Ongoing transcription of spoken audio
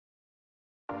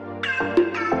Hey,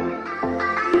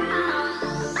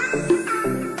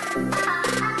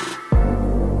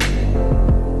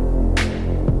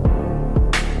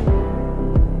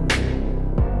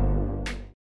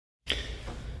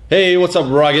 what's up,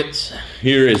 Rockets?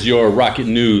 Here is your Rocket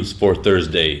News for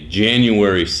Thursday,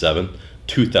 January 7th,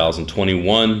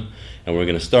 2021. And we're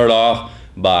going to start off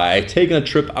by taking a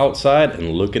trip outside and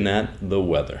looking at the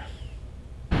weather.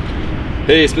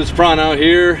 Hey, it's Mr. Fron out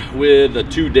here with a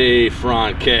two-day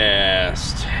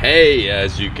Froncast. Hey,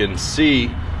 as you can see,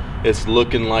 it's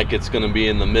looking like it's going to be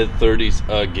in the mid-30s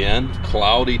again.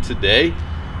 Cloudy today,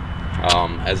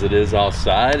 as it is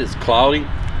outside. It's cloudy.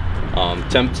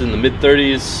 Temps in the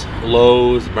mid-30s,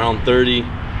 lows around 30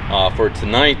 for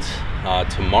tonight.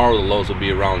 Tomorrow the lows will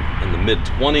be around in the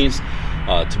mid-20s.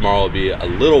 Tomorrow will be a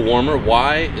little warmer.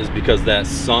 Why? Is because that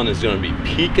sun is going to be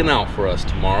peeking out for us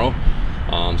tomorrow.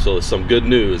 So there's some good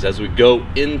news. As we go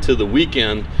into the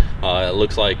weekend, it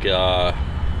looks like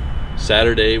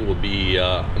Saturday will be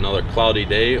another cloudy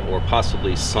day or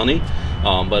possibly sunny.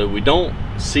 But we don't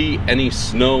see any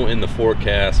snow in the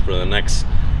forecast for the next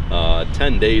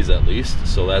 10 days at least,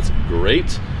 so that's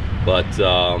great. But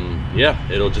yeah,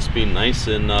 it'll just be nice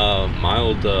and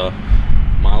mild to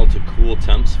cool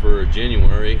temps for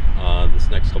January this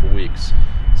next couple weeks.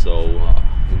 So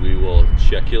we will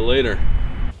check you later.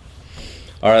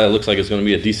 All right, it looks like it's going to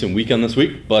be a decent weekend this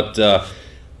week, but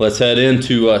let's head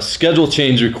into schedule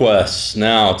change requests.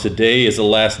 Now, today is the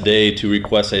last day to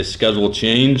request a schedule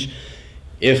change.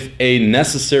 If a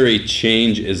necessary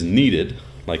change is needed,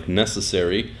 like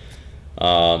necessary,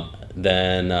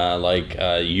 then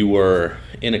you were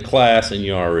in a class and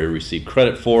you already received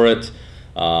credit for it,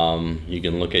 you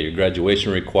can look at your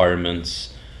graduation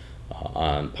requirements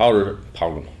on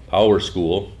Power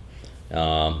School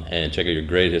and check out your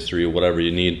grade history or whatever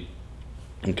you need.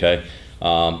 Okay,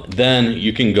 then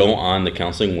you can go on the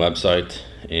counseling website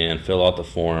and fill out the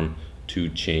form to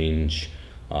change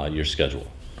your schedule.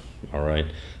 All right,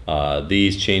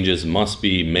 these changes must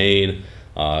be made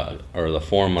or the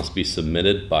form must be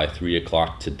submitted by 3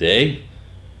 o'clock today.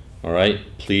 All right,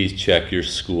 please check your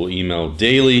school email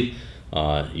daily.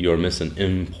 You're missing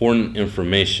important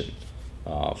information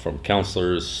from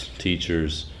counselors,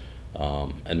 teachers,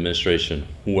 administration,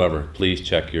 whoever. Please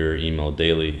check your email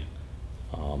daily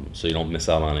so you don't miss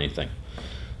out on anything.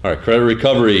 All right, credit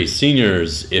recovery.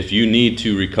 Seniors, if you need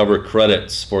to recover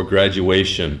credits for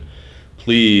graduation,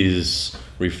 please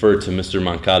refer to Mr.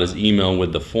 Moncada's email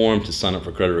with the form to sign up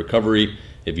for credit recovery.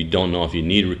 If you don't know if you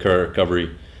need credit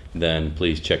recovery, then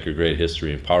please check your grade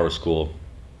history in Power School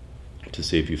to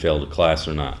see if you failed a class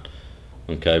or not.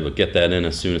 Okay, but get that in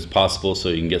as soon as possible so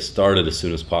you can get started as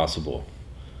soon as possible.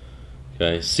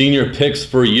 Okay, senior picks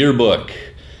for yearbook.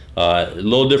 A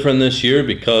little different this year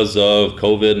because of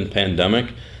COVID and pandemic,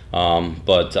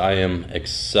 but I am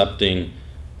accepting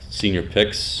senior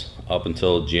picks up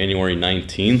until January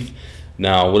 19th.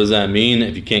 Now, what does that mean?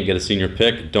 If you can't get a senior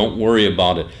pick, don't worry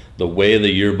about it. The way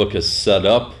the yearbook is set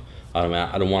up,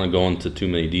 I don't want to go into too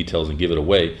many details and give it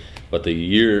away, but the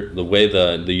way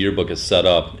the yearbook is set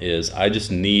up is I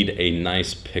just need a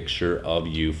nice picture of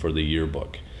you for the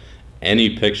yearbook.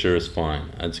 Any picture is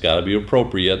fine. It's got to be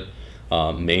appropriate,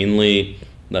 mainly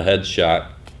the headshot.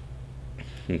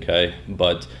 Okay,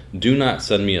 but do not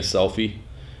send me a selfie.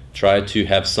 Try to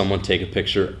have someone take a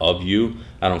picture of you.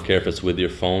 I don't care if it's with your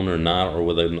phone or not, or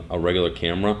with a regular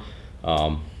camera,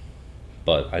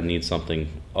 but I need something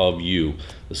of you.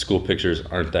 The school pictures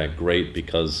aren't that great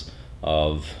because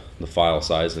of the file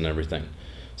size and everything.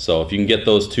 So if you can get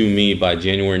those to me by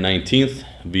January 19th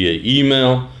via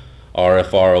email,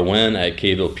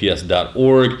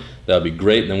 rfron@kvilleps.org, that would be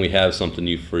great. Then we have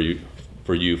something for you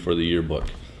for the yearbook.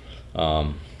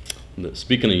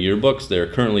 Speaking of yearbooks, they're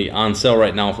currently on sale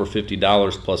right now for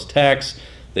 $50 plus tax.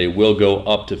 They will go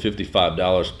up to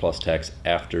 $55 plus tax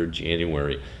after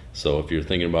January. So if you're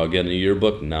thinking about getting a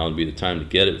yearbook, now would be the time to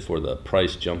get it before the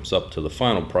price jumps up to the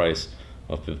final price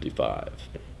of $55.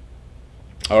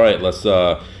 All right, let's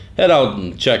head out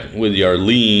and check with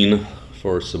Yarlene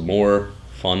for some more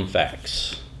fun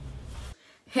facts.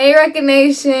 Hey Rocket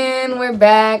Nation, we're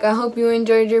back. I hope you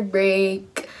enjoyed your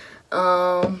break.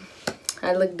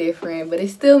 I look different, but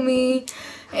it's still me.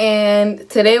 And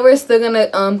today we're still gonna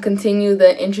continue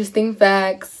the interesting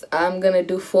facts. I'm gonna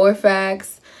do 4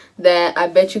 facts that I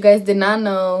bet you guys did not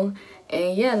know.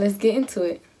 And yeah, let's get into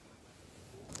it.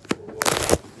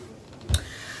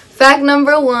 Fact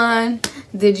number 1.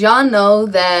 Did y'all know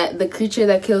that the creature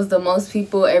that kills the most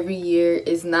people every year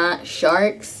is not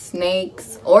sharks,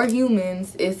 snakes, or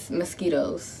humans? It's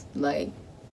mosquitoes.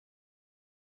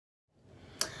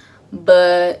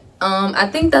 But I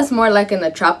think that's more like in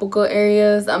the tropical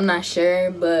areas. I'm not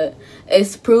sure, but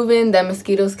it's proven that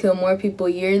mosquitoes kill more people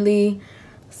yearly.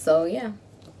 So yeah.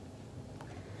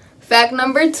 Fact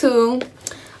number 2.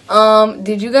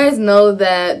 Did you guys know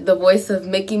that the voice of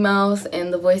Mickey Mouse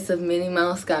and the voice of Minnie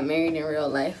Mouse got married in real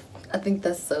life? I think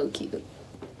that's so cute.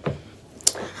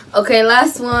 Okay,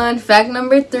 last one. Fact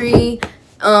number 3.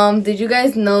 Did you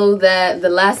guys know that the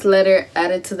last letter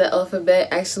added to the alphabet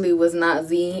actually was not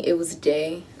Z, it was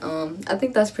J? I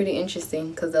think that's pretty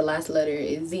interesting because the last letter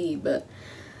is Z, but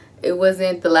it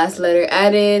wasn't the last letter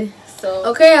added. So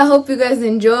okay, I hope you guys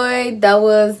enjoyed. That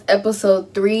was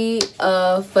episode 3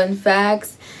 of Fun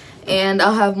Facts, and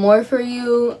I'll have more for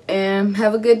you, and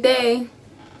have a good day.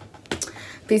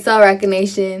 Peace out, Rocket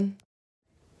Nation.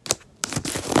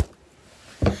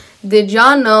 Did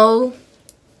y'all know,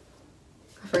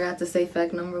 I forgot to say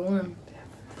fact number 1.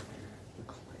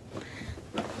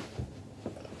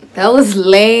 That was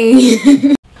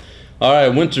lame. All right,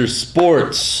 winter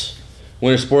sports.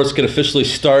 Winter sports can officially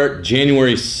start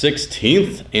January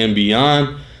 16th and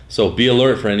beyond. So be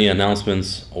alert for any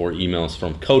announcements or emails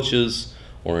from coaches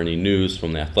or any news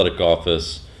from the athletic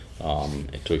office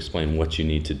to explain what you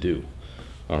need to do.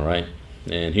 All right.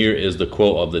 And here is the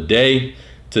quote of the day.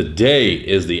 Today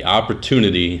is the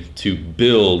opportunity to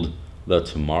build the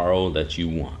tomorrow that you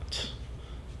want.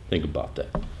 Think about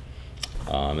that.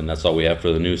 And that's all we have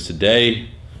for the news today.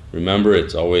 Remember,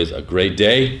 it's always a great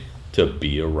day to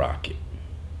be a rocket.